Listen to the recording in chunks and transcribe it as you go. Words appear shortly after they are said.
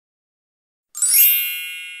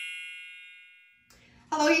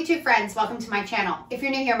Hello YouTube friends, welcome to my channel. If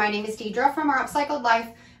you're new here, my name is Deidre from our Upcycled life.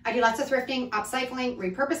 I do lots of thrifting, upcycling,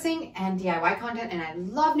 repurposing, and DIY content, and I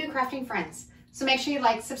love new crafting friends. So make sure you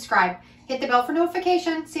like, subscribe, hit the bell for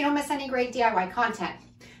notification so you don't miss any great DIY content.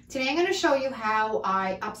 Today I'm going to show you how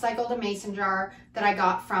I upcycled a mason jar that I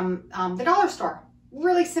got from the dollar store.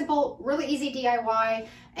 Really simple, really easy DIY,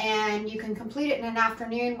 and you can complete it in an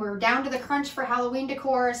afternoon. We're down to the crunch for Halloween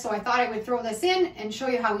decor, so I thought I would throw this in and show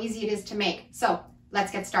you how easy it is to make. So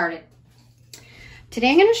let's get started.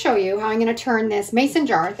 Today I'm going to show you how I'm going to turn this mason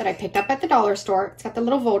jar that I picked up at the dollar store, it's got the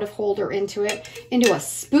little votive holder into it, into a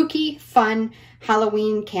spooky, fun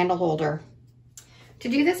Halloween candle holder. To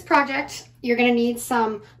do this project, you're going to need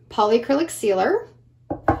some polyacrylic sealer,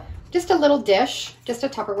 just a little dish, just a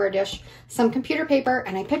Tupperware dish, some computer paper,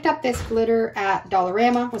 and I picked up this glitter at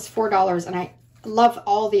Dollarama. It was $4, and I love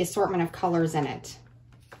all the assortment of colors in it.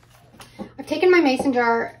 I've taken my mason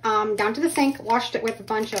jar down to the sink, washed it with a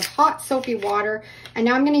bunch of hot soapy water, and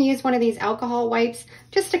now I'm going to use one of these alcohol wipes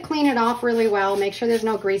just to clean it off really well, make sure there's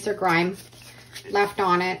no grease or grime left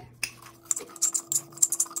on it.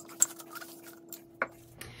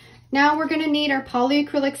 Now we're going to need our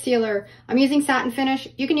polyacrylic sealer. I'm using satin finish.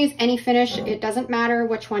 You can use any finish. It doesn't matter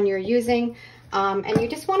which one you're using. And you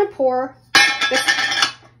just want to pour.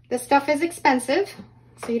 This stuff is expensive,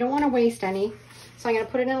 so you don't want to waste any. So I'm going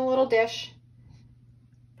to put it in a little dish,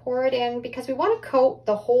 pour it in, because we want to coat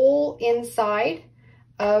the whole inside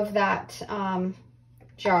of that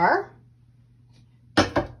jar.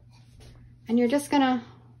 And you're just going to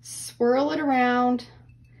swirl it around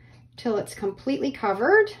till it's completely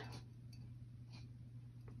covered.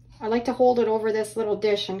 I like to hold it over this little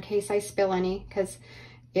dish in case I spill any, because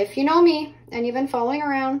if you know me and you've been following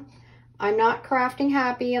around, I'm not crafting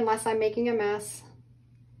happy unless I'm making a mess.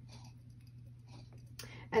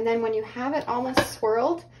 And then when you have it almost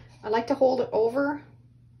swirled, I like to hold it over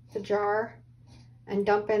the jar and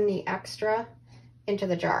dump in the extra into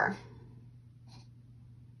the jar.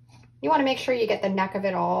 You want to make sure you get the neck of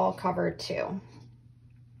it all covered too.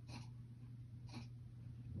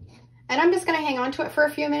 And I'm just going to hang on to it for a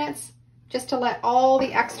few minutes just to let all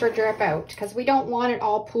the extra drip out, because we don't want it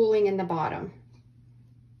all pooling in the bottom.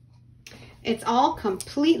 It's all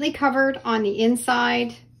completely covered on the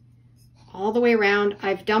inside, all the way around.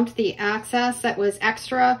 I've dumped the excess that was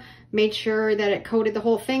extra, made sure that it coated the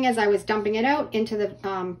whole thing as I was dumping it out into the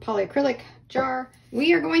polyacrylic jar.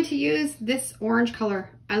 We are going to use this orange color.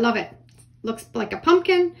 I love it. Looks like a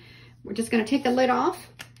pumpkin. We're just going to take the lid off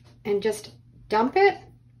and just dump it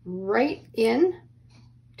right in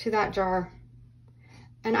to that jar.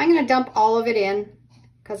 And I'm going to dump all of it in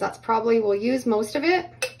because that's probably, we'll use most of it.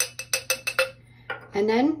 And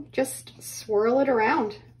then just swirl it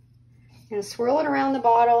around. I'm going to swirl it around the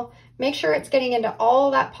bottle. Make sure it's getting into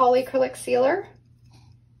all that polyacrylic sealer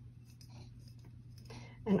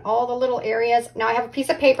and all the little areas. Now I have a piece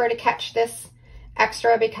of paper to catch this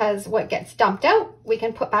extra, because what gets dumped out we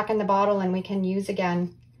can put back in the bottle and we can use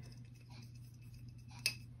again.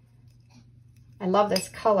 I love this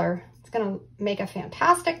color. It's going to make a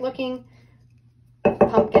fantastic looking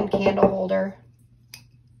pumpkin candle holder.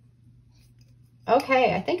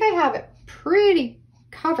 Okay, I think I have it pretty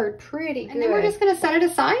covered pretty good. And then we're just going to set it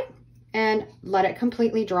aside and let it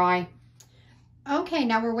completely dry. Okay,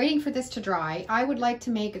 now we're waiting for this to dry. I would like to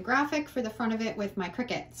make a graphic for the front of it with my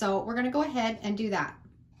Cricut, so we're going to go ahead and do that.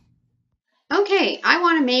 Okay, I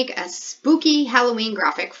want to make a spooky Halloween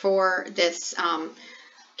graphic for this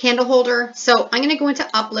candle holder. So I'm going to go into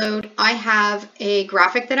upload. I have a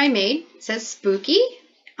graphic that I made. It says spooky.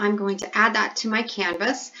 I'm going to add that to my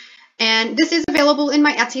canvas. And this is available in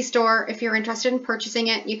my Etsy store. If you're interested in purchasing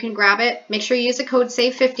it, you can grab it. Make sure you use the code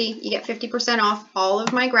SAVE50. You get 50% off all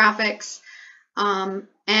of my graphics. And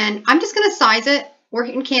I'm just going to size it. We're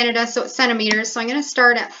in Canada, so it's centimeters. So I'm going to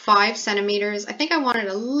start at 5 centimeters. I think I want it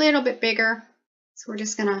a little bit bigger. So we're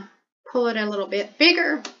just going to pull it a little bit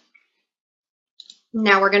bigger.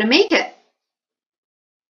 Now we're going to make it.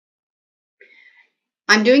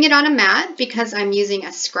 I'm doing it on a mat because I'm using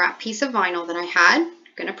a scrap piece of vinyl that I had.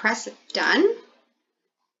 I'm going to press done.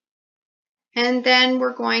 And then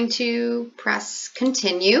we're going to press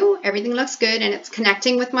continue. Everything looks good and it's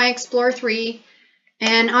connecting with my Explorer 3.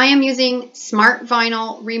 And I am using Smart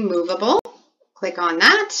Vinyl Removable. Click on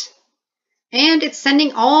that. And it's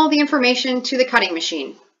sending all the information to the cutting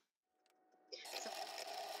machine.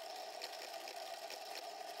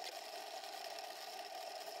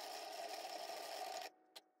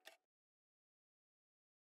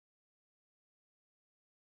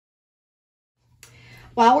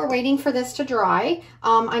 While we're waiting for this to dry,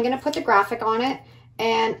 I'm going to put the graphic on it.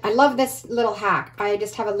 And I love this little hack. I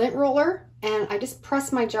just have a lint roller and I just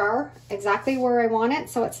press my jar exactly where I want it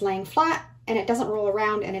so it's laying flat and it doesn't roll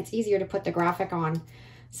around, and it's easier to put the graphic on.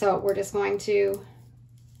 So we're just going to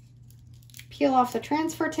peel off the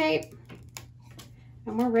transfer tape,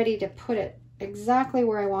 and we're ready to put it exactly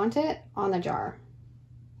where I want it on the jar.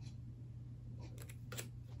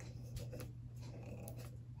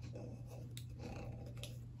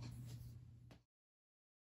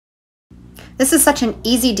 This is such an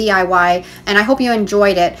easy DIY, and I hope you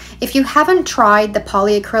enjoyed it. If you haven't tried the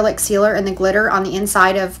polyacrylic sealer and the glitter on the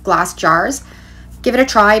inside of glass jars, give it a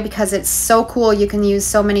try because it's so cool. You can use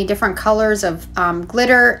so many different colors of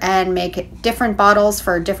glitter and make different bottles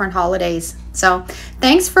for different holidays. So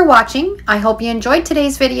thanks for watching. I hope you enjoyed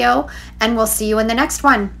today's video, and we'll see you in the next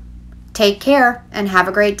one. Take care and have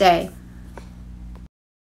a great day.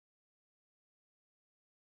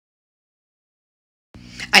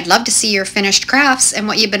 I'd love to see your finished crafts and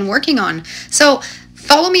what you've been working on. So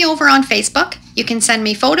follow me over on Facebook. You can send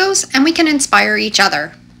me photos and we can inspire each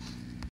other.